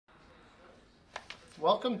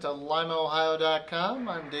Welcome to LimeOhio.com.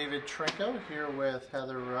 I'm David Trinko here with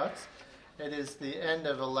Heather Rutz. It is the end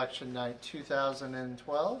of election night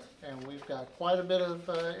 2012, and we've got quite a bit of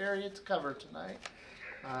area to cover tonight.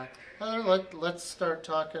 Heather, let's start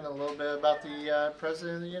talking a little bit about the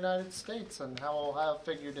President of the United States and how Ohio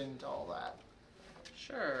figured into all that.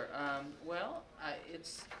 Sure.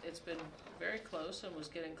 It's been very close and was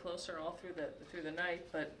getting closer all through the night,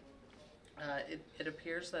 but it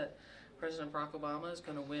appears that President Barack Obama is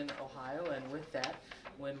going to win Ohio, and with that,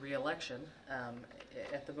 win re-election.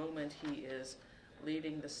 At the moment, he is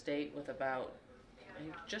leading the state with about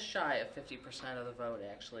just shy of 50% of the vote,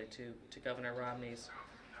 actually, to Governor Romney's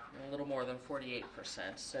a little more than 48%.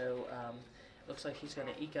 So looks like he's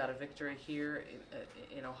going to eke out a victory here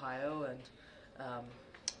in Ohio, and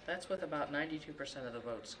that's with about 92% of the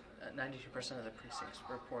votes, 92% of the precincts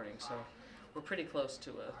reporting. So we're pretty close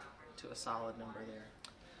to a solid number there.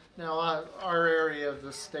 Now, our area of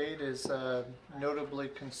the state is notably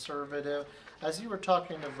conservative. As you were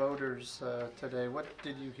talking to voters today, what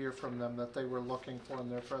did you hear from them that they were looking for in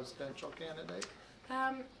their presidential candidate?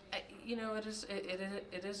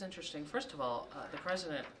 It is interesting. First of all, the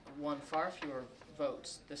president won far fewer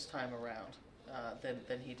votes this time around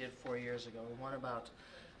than he did 4 years ago. He won about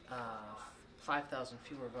 5,000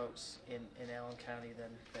 fewer votes in Allen County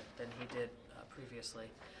than he did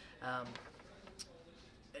previously.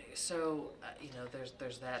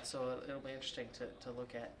 There's that. So it'll be interesting to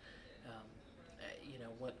look at,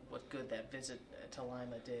 what good that visit to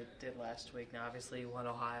Lima did last week. Now, obviously, he won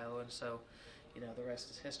Ohio, and so, the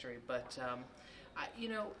rest is history. But,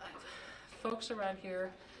 folks around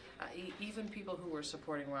here, even people who were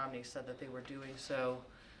supporting Romney, said that they were doing so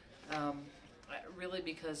really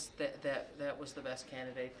because that was the best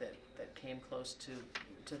candidate that came close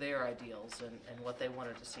to their ideals and what they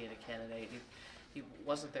wanted to see in a candidate. He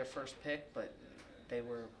wasn't their first pick, but they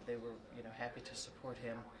were happy to support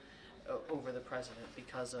him over the president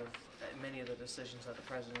because of many of the decisions that the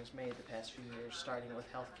president has made the past few years, starting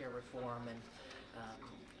with health care reform and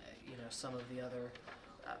some of the other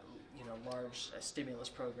large stimulus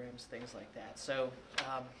programs, things like that. So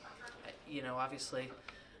obviously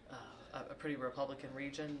a pretty Republican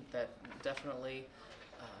region that definitely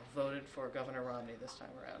voted for Governor Romney this time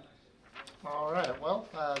around. All right. Well,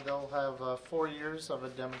 they'll have 4 years of a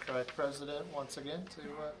Democratic president once again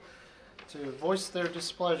to voice their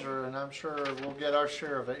displeasure, and I'm sure we'll get our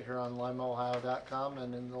share of it here on LimeOhio.com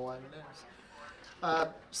and in the Lime News.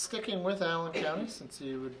 Sticking with Allen County, since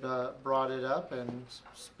you brought it up, and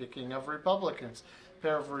speaking of Republicans, a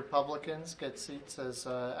pair of Republicans get seats as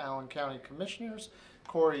Allen County commissioners.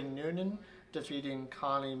 Corey Noonan defeating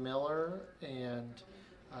Connie Miller and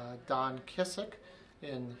Don Kissick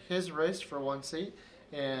in his race for one seat,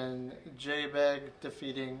 and Jay Begg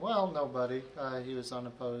defeating, nobody. He was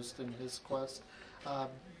unopposed in his quest.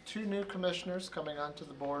 Two new commissioners coming onto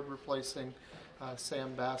the board, replacing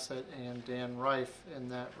Sam Bassett and Dan Reif in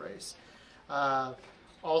that race.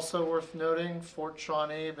 Also worth noting, Fort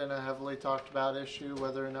Shawnee, been a heavily talked about issue,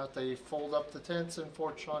 whether or not they fold up the tents in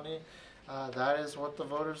Fort Shawnee. That is what the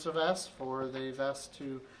voters have asked for. They've asked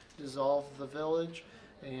to dissolve the village,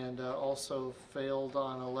 and also failed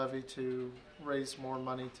on a levy to raise more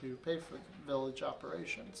money to pay for village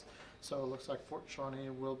operations. So it looks like Fort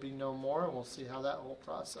Shawnee will be no more, and we'll see how that whole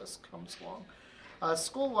process comes along.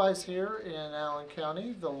 School-wise here in Allen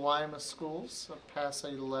County, the Lima schools pass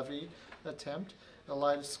a levy attempt. The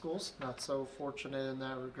Lima schools, not so fortunate in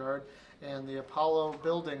that regard, and the Apollo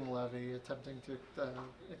building levy, attempting to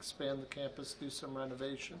expand the campus, do some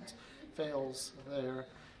renovations, fails there.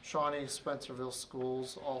 Shawnee Spencerville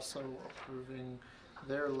schools also approving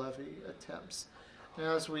their levy attempts.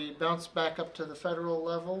 Now, as we bounce back up to the federal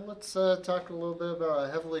level, let's talk a little bit about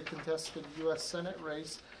a heavily contested U.S. Senate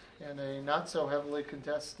race and a not so heavily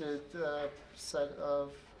contested set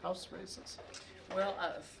of House races. Well,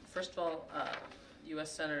 first of all,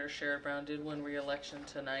 U.S. Senator Sherrod Brown did win re-election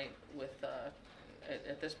tonight with,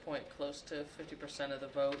 at this point, close to 50% of the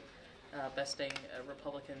vote, besting a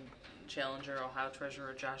Republican challenger, Ohio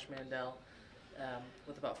Treasurer Josh Mandel,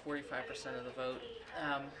 with about 45% of the vote.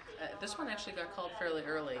 This one actually got called fairly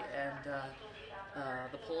early, and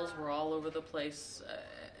the polls were all over the place,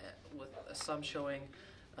 with some showing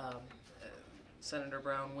Senator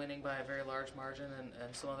Brown winning by a very large margin,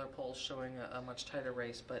 and some other polls showing a much tighter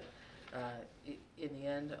race. But in the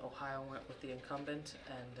end, Ohio went with the incumbent,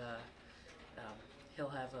 and he'll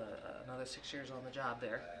have another 6 years on the job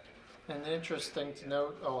there. And interesting to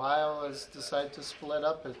note, Ohio has decided to split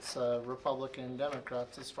up its Republican and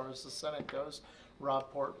Democrats as far as the Senate goes, Rob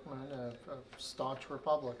Portman, a staunch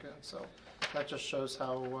Republican. So that just shows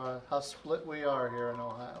how split we are here in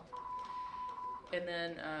Ohio. And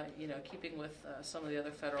then, keeping with some of the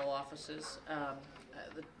other federal offices,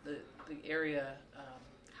 the area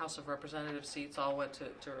House of Representative seats all went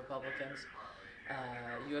to Republicans.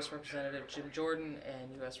 U.S. Representative Jim Jordan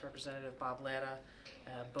and U.S. Representative Bob Latta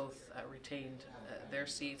both retained their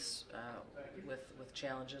seats with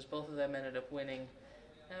challenges. Both of them ended up winning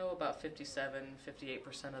about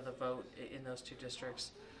 58% of the vote in those two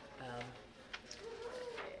districts.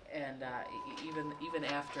 Even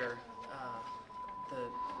after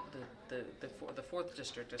the fourth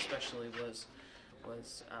district especially was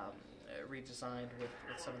redesigned with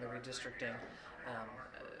some of the redistricting.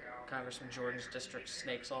 Congressman Jordan's district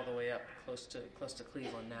snakes all the way up close to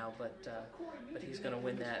Cleveland now, but he's going to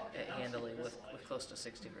win that handily with close to 60%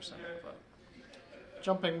 of the vote.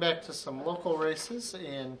 Jumping back to some local races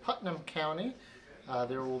in Putnam County,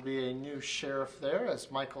 there will be a new sheriff there as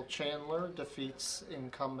Michael Chandler defeats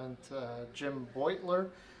incumbent Jim Beutler.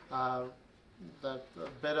 That a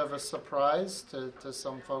bit of a surprise to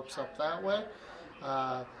some folks up that way.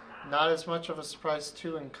 Not as much of a surprise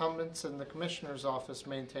to incumbents in the commissioner's office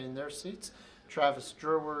maintain their seats. Travis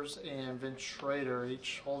Drewers and Vince Schrader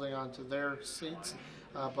each holding on to their seats.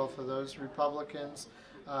 Both of those Republicans.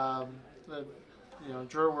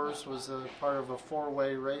 Drewers was a part of a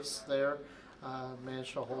four-way race there.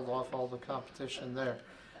 Managed to hold off all the competition there.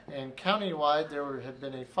 And countywide, there had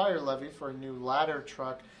been a fire levy for a new ladder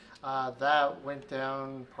truck. That went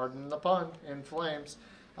down, pardon the pun, in flames.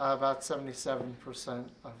 About 77%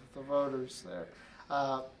 of the voters there.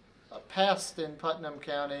 Passed in Putnam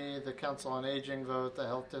County, the Council on Aging vote, the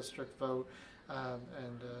Health District vote,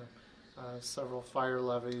 and several fire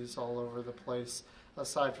levies all over the place,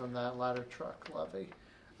 aside from that ladder truck levy.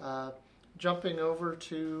 Jumping over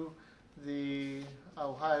to the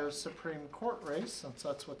Ohio Supreme Court race, since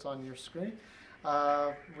that's what's on your screen.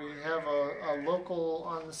 We have a local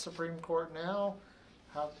on the Supreme Court now.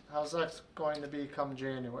 How's that going to be come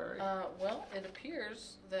January? Well, it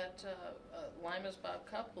appears that Lima's Bob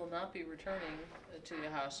Cupp will not be returning to the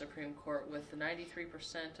Ohio Supreme Court with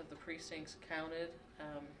 93% of the precincts counted.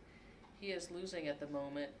 He is losing at the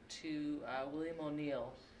moment to William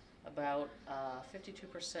O'Neill, about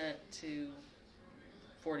 52% to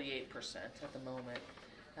 48% at the moment.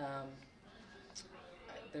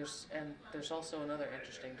 There's also another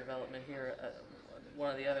interesting development here.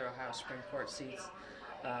 One of the other Ohio Supreme Court seats.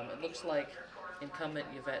 It looks like incumbent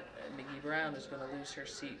Yvette McGee Brown is going to lose her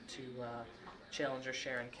seat to challenger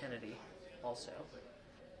Sharon Kennedy also.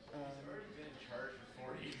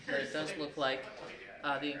 But it does look like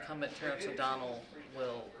the incumbent Terrence O'Donnell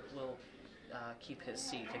will keep his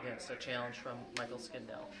seat against a challenge from Michael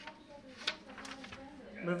Skindell.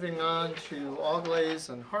 Moving on to Auglaize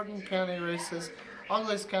and Hardin County races.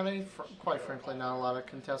 Auglaize County, quite frankly, not a lot of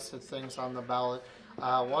contested things on the ballot.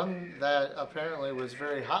 One that apparently was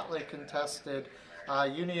very hotly contested,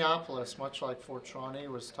 Uniopolis, much like Fort Shawnee,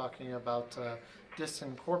 was talking about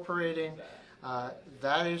disincorporating.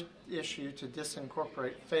 That issue to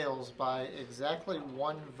disincorporate fails by exactly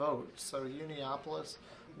one vote, so Uniopolis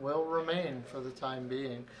will remain for the time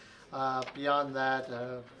being. Beyond that,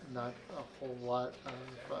 not a whole lot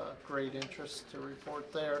of great interest to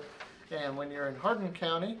report there. And when you're in Hardin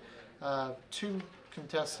County, two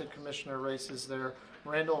contested commissioner races there.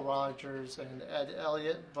 Randall Rogers and Ed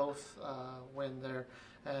Elliott both win there,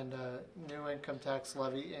 and new income tax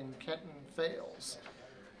levy in Kenton fails.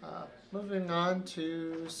 Moving on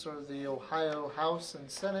to sort of the Ohio House and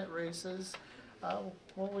Senate races,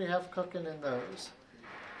 what do we have cooking in those?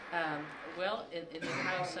 Well, in the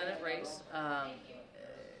Ohio Senate race,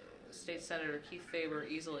 State Senator Keith Faber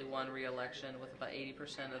easily won re-election with about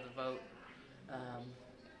 80% of the vote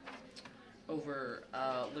over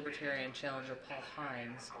Libertarian challenger Paul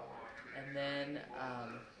Hines. And then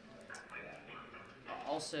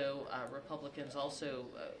also Republicans also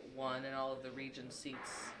won in all of the region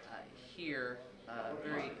seats here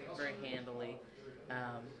very, very handily.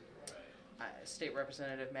 State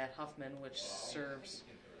Representative Matt Huffman, which serves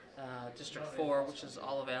District 4, which is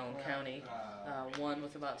all of Allen County, won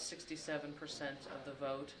with about 67% of the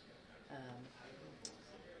vote,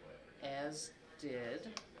 as did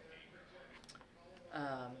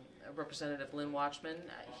Representative Lynn Watchman.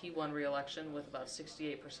 He won re-election with about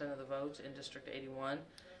 68% of the vote in District 81.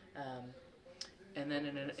 And then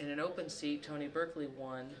in an open seat, Tony Berkeley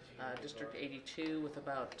won District 82 with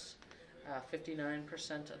about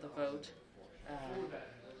 59% of the vote.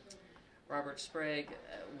 Robert Sprague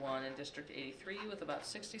won in District 83 with about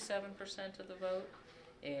 67% of the vote.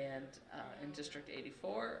 And in District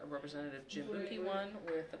 84, Representative Jim Buki won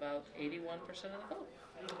with about 81% of the vote.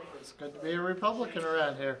 It's good to be a Republican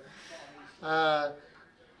around here.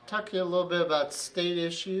 Talk to you a little bit about state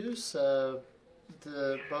issues.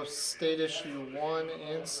 Both State Issue 1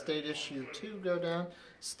 and State Issue 2 go down.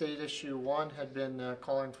 State Issue 1 had been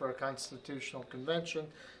calling for a constitutional convention.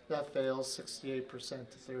 That fails, 68%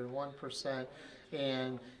 to 31%.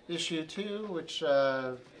 And Issue 2, which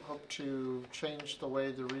hoped to change the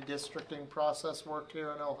way the redistricting process worked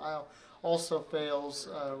here in Ohio, also fails,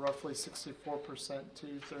 roughly 64% to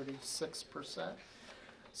 36%.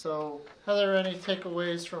 So, Heather, any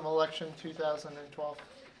takeaways from election 2012?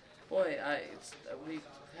 Boy, we've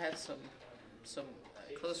had some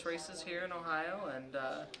close races here in Ohio, and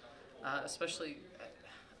especially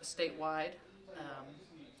statewide,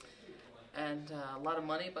 and a lot of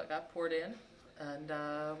money got poured in, and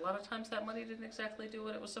a lot of times that money didn't exactly do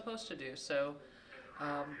what it was supposed to do. So,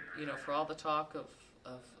 for all the talk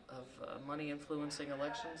of money influencing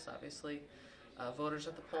elections, obviously, voters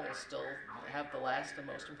at the polls still have the last and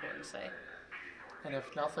most important say. And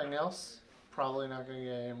if nothing else, probably not going to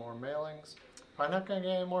get any more mailings. Probably not going to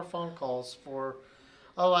get any more phone calls for,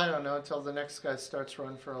 I don't know, until the next guy starts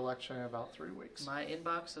running for election in about 3 weeks. My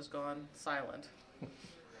inbox has gone silent.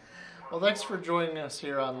 Well, thanks for joining us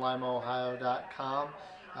here on limeohio.com.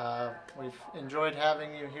 We've enjoyed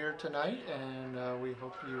having you here tonight, and we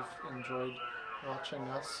hope you've enjoyed watching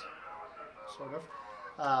us, sort of.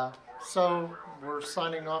 So we're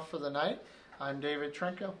signing off for the night. I'm David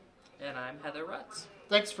Trinko. And I'm Heather Rutz.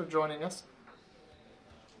 Thanks for joining us.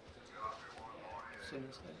 As soon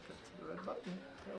as I get to the red button.